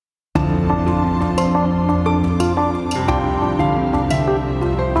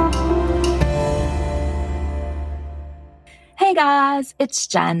guys, it's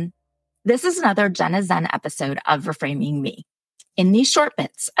Jen. This is another Jenna Zen episode of Reframing Me. In these short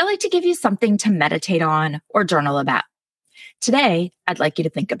bits, I like to give you something to meditate on or journal about. Today, I'd like you to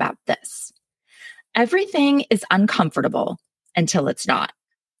think about this. Everything is uncomfortable until it's not.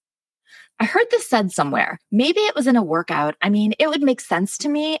 I heard this said somewhere. Maybe it was in a workout. It would make sense to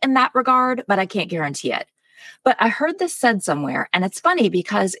me in that regard, but I can't guarantee it. But I heard this said somewhere, and it's funny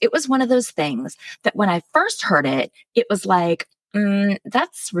because it was one of those things that when I first heard it, it was like,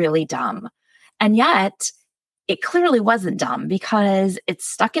 that's really dumb. And yet, it clearly wasn't dumb because it's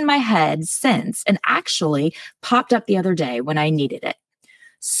stuck in my head since and actually popped up the other day when I needed it.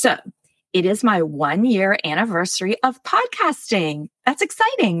 So, it is my 1-year anniversary of podcasting. That's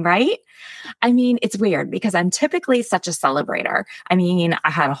exciting, right? It's weird because I'm typically such a celebrator. I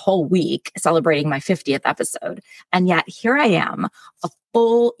had a whole week celebrating my 50th episode, and yet here I am, a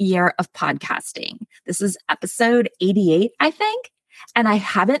full year of podcasting. This is episode 88, I think, and I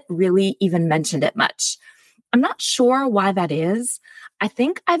haven't really even mentioned it much. I'm not sure why that is. I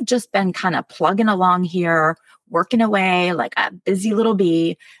think I've just been kind of plugging along here, working away like a busy little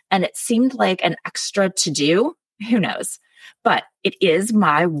bee, and it seemed like an extra to do. Who knows? But it is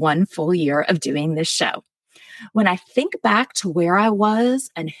my 1 full year of doing this show. When I think back to where I was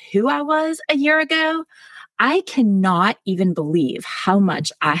and who I was a year ago, I cannot even believe how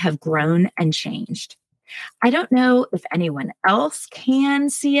much I have grown and changed. I don't know if anyone else can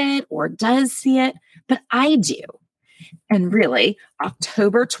see it or does see it, but I do. And really,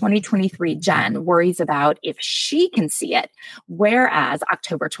 October 2023 Jen worries about if she can see it, whereas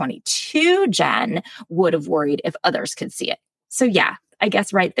October 22 Jen would have worried if others could see it. So yeah, I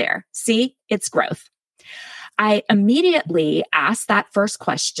guess right there. See, it's growth. I immediately asked that first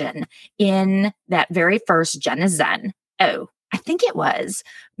question in that very first Jenna Zen. Oh, I think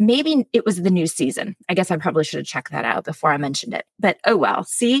maybe it was the new season. I guess I probably should have checked that out before I mentioned it. But oh well,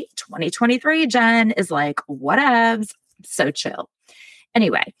 see, 2023 Jen is like, whatevs, so chill.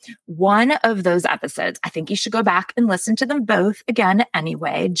 Anyway, one of those episodes, I think you should go back and listen to them both again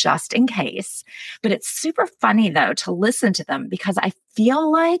anyway, just in case. But it's super funny though to listen to them because I feel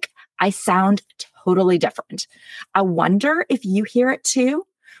like I sound totally different. I wonder if you hear it too.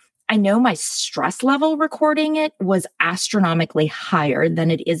 I know my stress level recording it was astronomically higher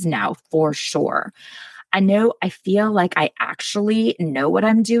than it is now for sure. I feel like I actually know what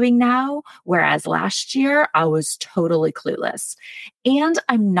I'm doing now, whereas last year I was totally clueless. And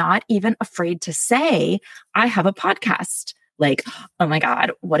I'm not even afraid to say I have a podcast. Like, oh my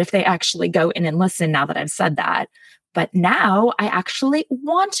God, what if they actually go in and listen now that I've said that? But now I actually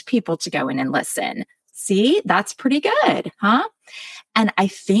want people to go in and listen. See, that's pretty good, huh? And I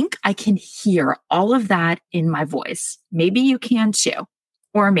think I can hear all of that in my voice. Maybe you can too.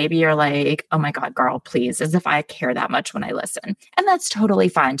 Or maybe you're like, oh my God, girl, please, as if I care that much when I listen. And that's totally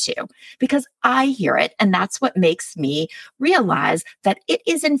fine too, because I hear it. And that's what makes me realize that it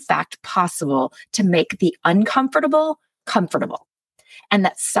is in fact possible to make the uncomfortable comfortable. And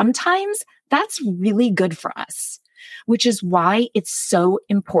that sometimes that's really good for us, which is why it's so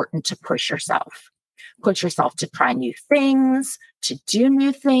important to push yourself. Push yourself to try new things, to do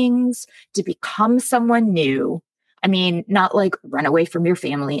new things, to become someone new. Not like run away from your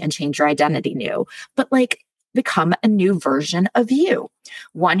family and change your identity new, but like become a new version of you,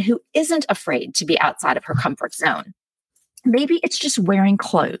 one who isn't afraid to be outside of her comfort zone. Maybe it's just wearing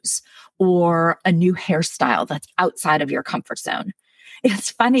clothes or a new hairstyle that's outside of your comfort zone. It's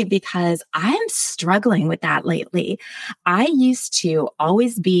funny because I'm struggling with that lately. I used to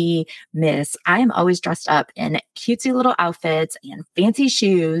always be I am always dressed up in cutesy little outfits and fancy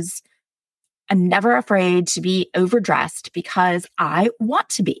shoes. I'm never afraid to be overdressed because I want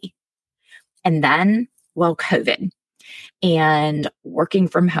to be. And then, COVID and working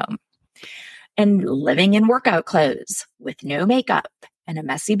from home and living in workout clothes with no makeup and a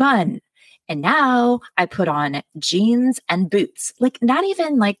messy bun. And now I put on jeans and boots, like not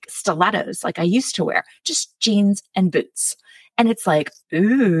even like stilettos like I used to wear, just jeans and boots. And it's like,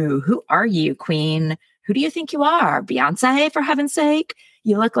 ooh, who are you, queen? Who do you think you are? Beyonce, for heaven's sake?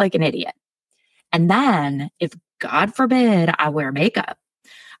 You look like an idiot. And then if God forbid I wear makeup,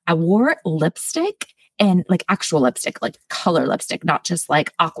 I wore lipstick and like actual lipstick, like color lipstick, not just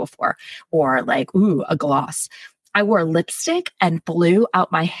like Aquaphor or like, a gloss. I wore lipstick and blew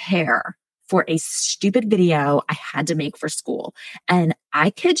out my hair for a stupid video I had to make for school. And I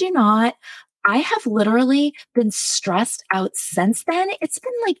kid you not, I have literally been stressed out since then. It's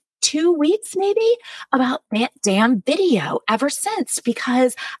been like 2 weeks maybe about that damn video ever since,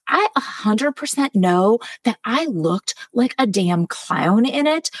 because I 100% know that I looked like a damn clown in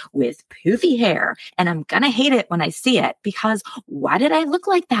it with poofy hair. And I'm going to hate it when I see it, because why did I look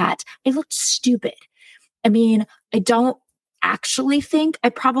like that? I looked stupid. I mean, I don't actually think I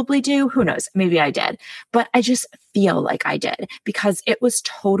probably do. Who knows? Maybe I did, but I just feel like I did, because it was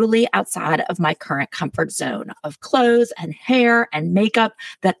totally outside of my current comfort zone of clothes and hair and makeup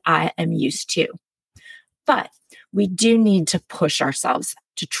that I am used to. But we do need to push ourselves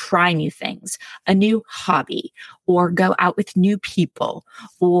to try new things, a new hobby, or go out with new people,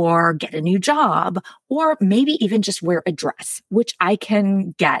 or get a new job, or maybe even just wear a dress, which I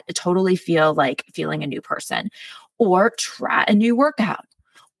can get, totally feel like feeling a new person, or try a new workout,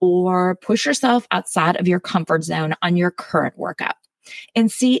 or push yourself outside of your comfort zone on your current workout.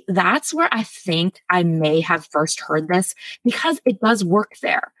 And see, that's where I think I may have first heard this, because it does work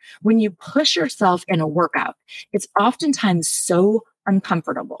there. When you push yourself in a workout, it's oftentimes so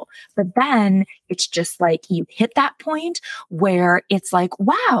uncomfortable. But then it's just like you hit that point where it's like,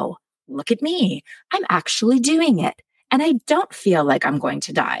 wow, look at me. I'm actually doing it. And I don't feel like I'm going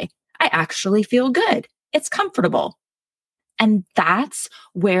to die. I actually feel good. It's comfortable. And that's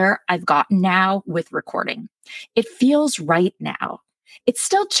where I've gotten now with recording. It feels right now. It's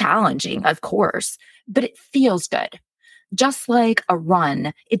still challenging, of course, but it feels good. Just like a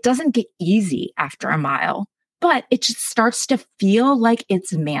run, it doesn't get easy after a mile, but it just starts to feel like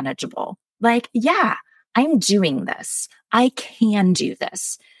it's manageable. Like, yeah, I'm doing this. I can do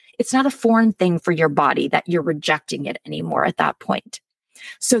this. It's not a foreign thing for your body that you're rejecting it anymore at that point.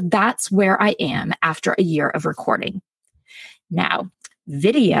 So that's where I am after a year of recording. Now,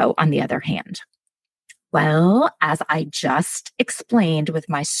 video, on the other hand. Well, as I just explained with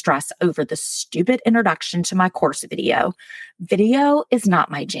my stress over the stupid introduction to my course video, video is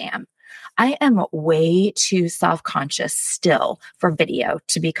not my jam. I am way too self-conscious still for video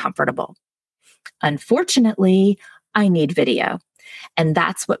to be comfortable. Unfortunately, I need video. And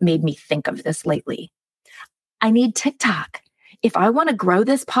that's what made me think of this lately. I need TikTok. If I want to grow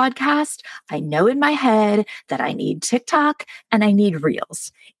this podcast, I know in my head that I need TikTok and I need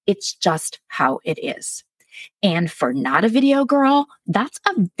Reels. It's just how it is. And for not a video girl, that's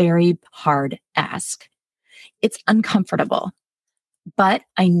a very hard ask. It's uncomfortable, but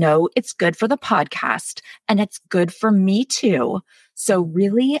I know it's good for the podcast and it's good for me too. So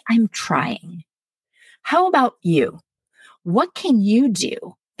really, I'm trying. How about you? What can you do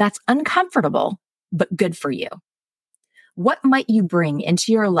that's uncomfortable, but good for you? What might you bring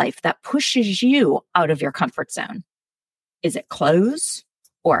into your life that pushes you out of your comfort zone? Is it clothes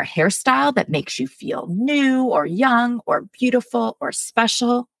or a hairstyle that makes you feel new or young or beautiful or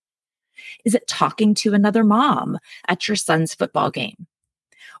special? Is it talking to another mom at your son's football game,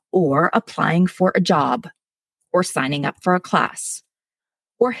 or applying for a job, or signing up for a class,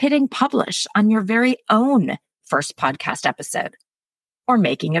 or hitting publish on your very own first podcast episode, or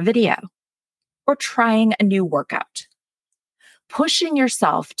making a video, or trying a new workout? Pushing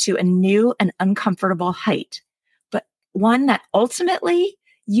yourself to a new and uncomfortable height, but one that ultimately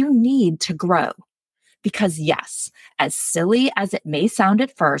you need to grow. Because yes, as silly as it may sound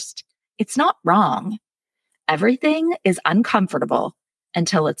at first, it's not wrong. Everything is uncomfortable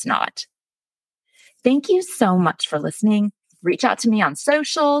until it's not. Thank you so much for listening. Reach out to me on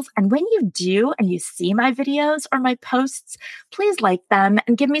socials. And when you do and you see my videos or my posts, please like them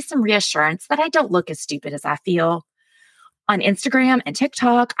and give me some reassurance that I don't look as stupid as I feel. On Instagram and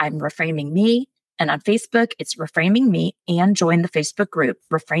TikTok, I'm Reframing Me. And on Facebook, it's Reframing Me, and join the Facebook group,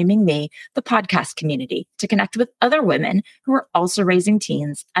 Reframing Me, the podcast community, to connect with other women who are also raising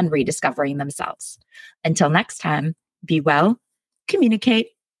teens and rediscovering themselves. Until next time, be well, communicate,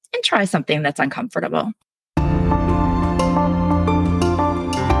 and try something that's uncomfortable.